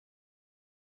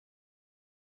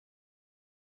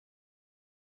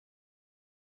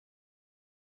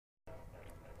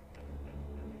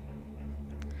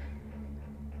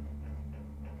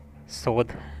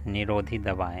शोध निरोधी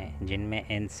दवाएं जिनमें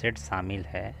एनसेड शामिल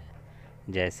है,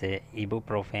 जैसे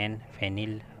इबुप्रोफेन,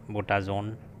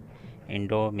 फेनिलबुटाजोल,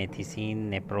 इंडोमेथिसिन,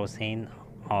 नेप्रोसेन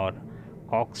और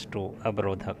कॉक्स-2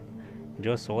 अवरोधक,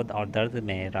 जो शोथ और दर्द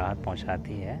में राहत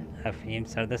पहुंचाती है। अफीम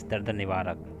सरदस्त दर्द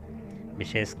निवारक,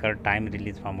 विशेषकर टाइम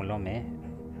रिलीज फार्मूलों में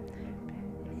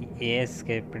एएस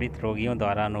के पीड़ित रोगियों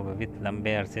द्वारा अनुभवित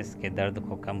लंबे अरसे के दर्द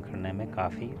को कम करने में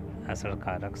काफ़ी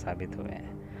असरकारक साबित हुए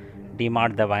हैं।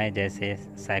 डीमार्ट दवाएं जैसे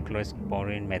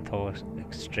साइक्लोस्पोरिन,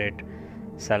 मेथोट्रेक्सेट,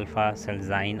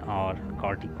 सल्फासेल्ज़ाइन और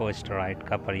कॉर्टिकोस्टेरॉइड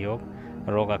का प्रयोग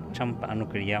रोगक्षम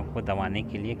अनुक्रिया को दबाने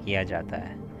के लिए किया जाता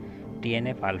है।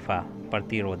 टीएनएफ अल्फा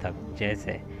प्रतिरोधक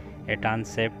जैसे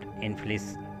एटानसेप्ट,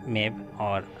 इन्फ्लिक्सिमेब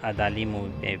और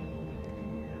अदालिमुमेब,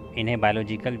 इन्हें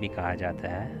बायोलॉजिकल भी कहा जाता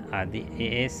है, आदि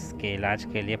एएस के इलाज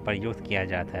के लिए प्रयुक्त किया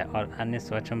जाता है और अन्य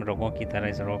सूक्ष्म रोगों की तरह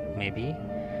इस रोग में भी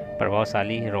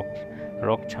प्रभावशाली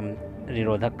रोग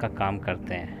निरोधक का काम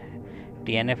करते हैं।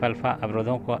 टीएनएफ अल्फा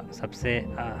अवरोधों को सबसे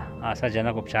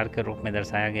आशाजनक उपचार के रूप में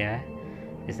दर्शाया गया है,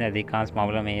 जिसने अधिकांश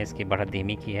मामलों में एएस की बढ़त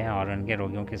धीमी की है और उनके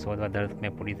रोगियों की शोध व दर्द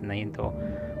में पूरी नहीं तो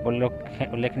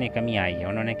उल्लेखनीय कमी आई है।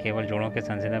 उन्होंने केवल जोड़ों के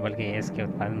संशोधन बल्कि एएस के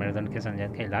उत्पादन मृदन के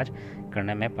संयोजन का इलाज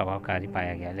करने में प्रभावकारी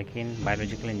पाया गया, लेकिन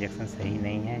बायोलॉजिकल इंजेक्शन सही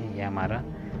नहीं है। यह हमारा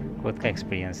खुद का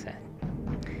एक्सपीरियंस है।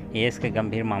 एएस के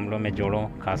गंभीर मामलों में जोड़ों,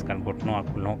 खासकर घुटनों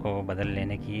और कुल्हों को बदल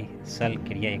लेने की शल्य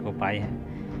क्रिया एक उपाय है।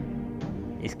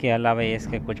 इसके अलावा एएस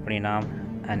के कुछ परिणाम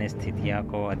एनेस्थीसिया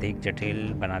को अधिक जटिल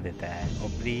बना देता है।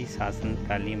 ऊपरी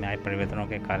शासनकालीन में आए परिवर्तनों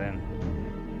के कारण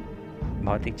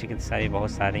भौतिक चिकित्सा भी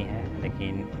बहुत सारी हैं,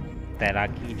 लेकिन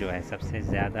तैराकी जो है सबसे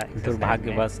ज़्यादा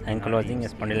दुर्भाग्यवश एंकलोजिंग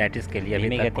स्पॉन्डिलाइटिस के लिए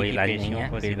अभी तक कोई इलाज नहीं है।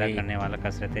 फिर भी करने वाला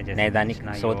कसरतें नैदानिक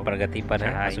शोध प्रगति पर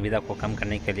है। असुविधा को कम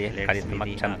करने के लिए कार्यात्मक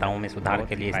क्षमताओं में सुधार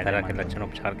के लिए इस तरह के लक्षण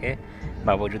उपचार के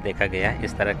बावजूद देखा गया है।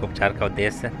 इस तरह के उपचार का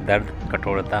उद्देश्य दर्द,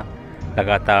 कठोरता,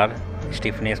 लगातार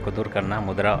स्टिफनेस को दूर करना,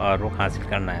 मुद्रा और रुख हासिल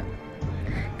करना है।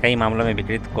 कई मामलों में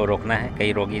विकृति को रोकना है।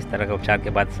 कई रोगी इस तरह के उपचार के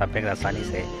बाद सापेक्ष आसानी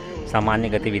से सामान्य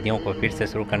गतिविधियों को फिर से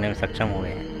शुरू करने में सक्षम हुए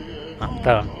हैं।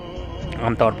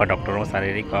 आमतौर पर डॉक्टरों,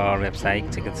 शारीरिक और व्यावसायिक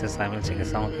चिकित्सा शामिल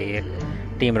चिकित्साओं की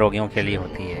एक टीम रोगियों के लिए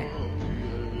होती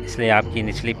है। इसलिए आपकी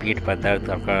निचली पीठ पर दर्द,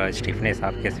 आपका स्टिफनेस,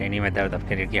 आपके श्रेणी में दर्द,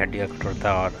 आपके रीढ़ की हड्डी का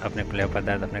कठोरता और अपने कुल्हे पर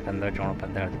दर्द, अपने कंधों जोड़ों पर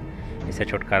दर्द, इससे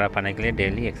छुटकारा पाने के लिए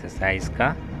डेली एक्सरसाइज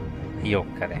का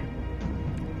योग करें।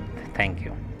 Thank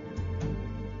you.